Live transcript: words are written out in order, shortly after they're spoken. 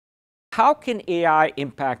How can AI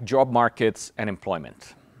impact job markets and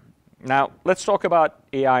employment? Now, let's talk about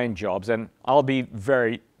AI and jobs, and I'll be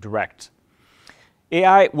very direct.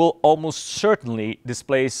 AI will almost certainly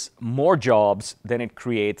displace more jobs than it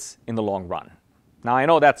creates in the long run. Now, I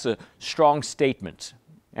know that's a strong statement,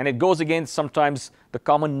 and it goes against sometimes the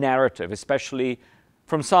common narrative, especially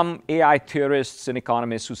from some AI theorists and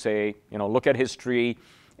economists who say, look at history,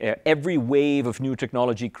 every wave of new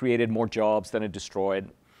technology created more jobs than it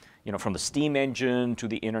destroyed, from the steam engine to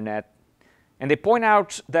the internet. And they point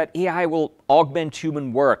out that AI will augment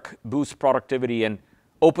human work, boost productivity, and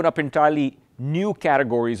open up entirely new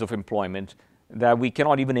categories of employment that we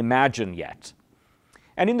cannot even imagine yet.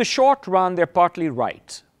 And in the short run, they're partly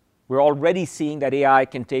right. We're already seeing that AI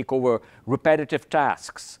can take over repetitive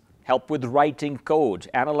tasks, help with writing code,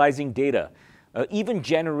 analyzing data, even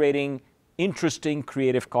generating interesting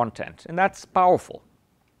creative content. And that's powerful.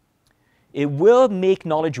 It will make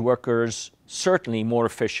knowledge workers certainly more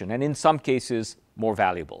efficient and in some cases more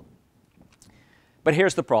valuable. But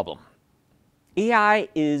here's the problem. AI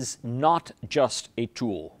is not just a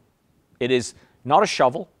tool. It is not a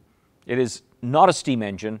shovel. It is not a steam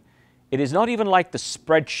engine. It is not even like the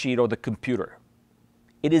spreadsheet or the computer.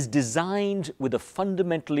 It is designed with a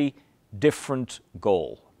fundamentally different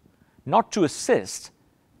goal. Not to assist,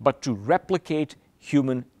 but to replicate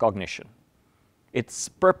human cognition. Its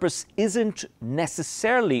purpose isn't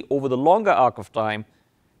necessarily, over the longer arc of time,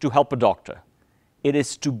 to help a doctor. It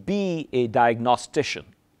is to be a diagnostician.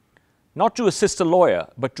 Not to assist a lawyer,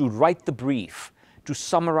 but to write the brief, to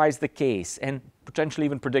summarize the case, and potentially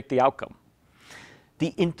even predict the outcome.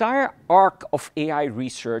 The entire arc of AI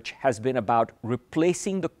research has been about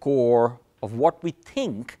replacing the core of what we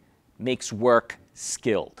think makes work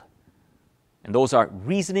skilled. And those are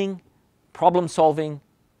reasoning, problem solving,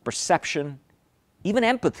 perception, even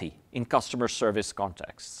empathy in customer service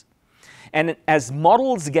contexts. And as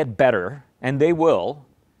models get better, and they will,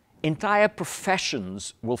 entire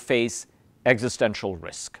professions will face existential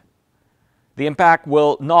risk. The impact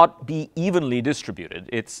will not be evenly distributed.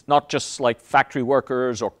 It's not just like factory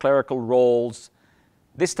workers or clerical roles.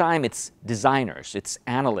 This time it's designers, it's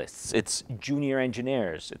analysts, it's junior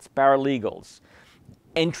engineers, it's paralegals,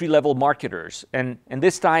 entry-level marketers. And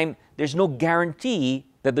this time there's no guarantee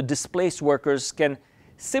that the displaced workers can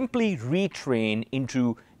simply retrain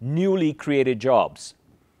into newly created jobs,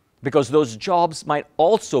 because those jobs might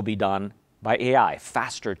also be done by AI,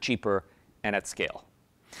 faster, cheaper, and at scale.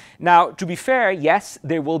 Now, to be fair, yes,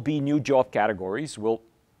 there will be new job categories. We'll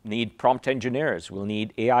need prompt engineers, we'll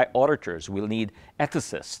need AI auditors, we'll need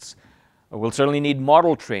ethicists, we'll certainly need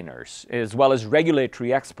model trainers, as well as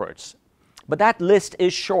regulatory experts. But that list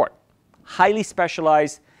is short, highly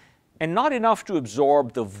specialized, and not enough to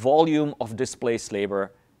absorb the volume of displaced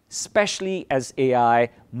labor, especially as AI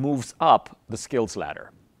moves up the skills ladder.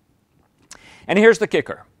 And here's the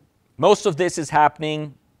kicker. Most of this is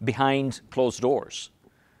happening behind closed doors.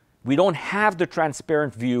 We don't have the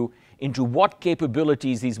transparent view into what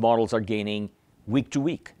capabilities these models are gaining week to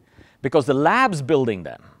week, because the labs building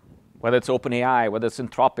them, whether it's OpenAI, whether it's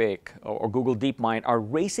Anthropic or Google DeepMind, are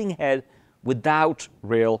racing ahead without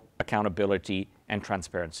real accountability and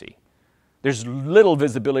transparency. There's little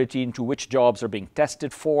visibility into which jobs are being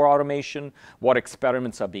tested for automation, what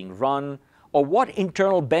experiments are being run, or what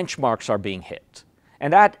internal benchmarks are being hit.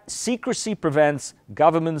 And that secrecy prevents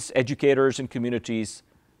governments, educators, and communities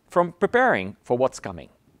from preparing for what's coming.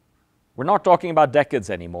 We're not talking about decades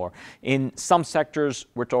anymore. In some sectors,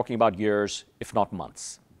 we're talking about years, if not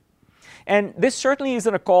months. And this certainly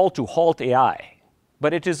isn't a call to halt AI,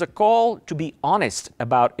 but it is a call to be honest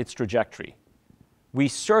about its trajectory. We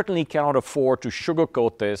certainly cannot afford to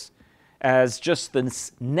sugarcoat this as just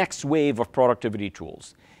the next wave of productivity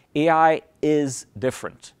tools. AI is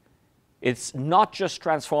different. It's not just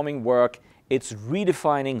transforming work, it's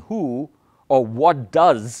redefining who or what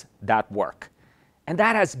does that work. And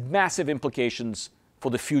that has massive implications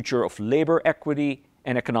for the future of labor equity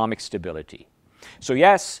and economic stability. So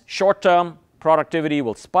yes, short-term productivity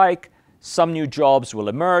will spike, some new jobs will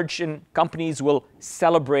emerge, and companies will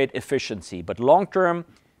celebrate efficiency. But long-term,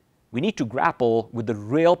 we need to grapple with the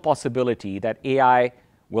real possibility that AI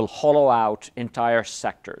will hollow out entire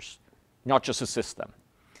sectors, not just assist them.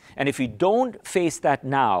 And if we don't face that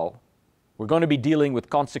now, we're going to be dealing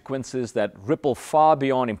with consequences that ripple far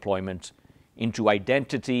beyond employment into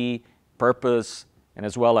identity, purpose, and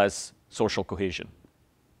as well as social cohesion.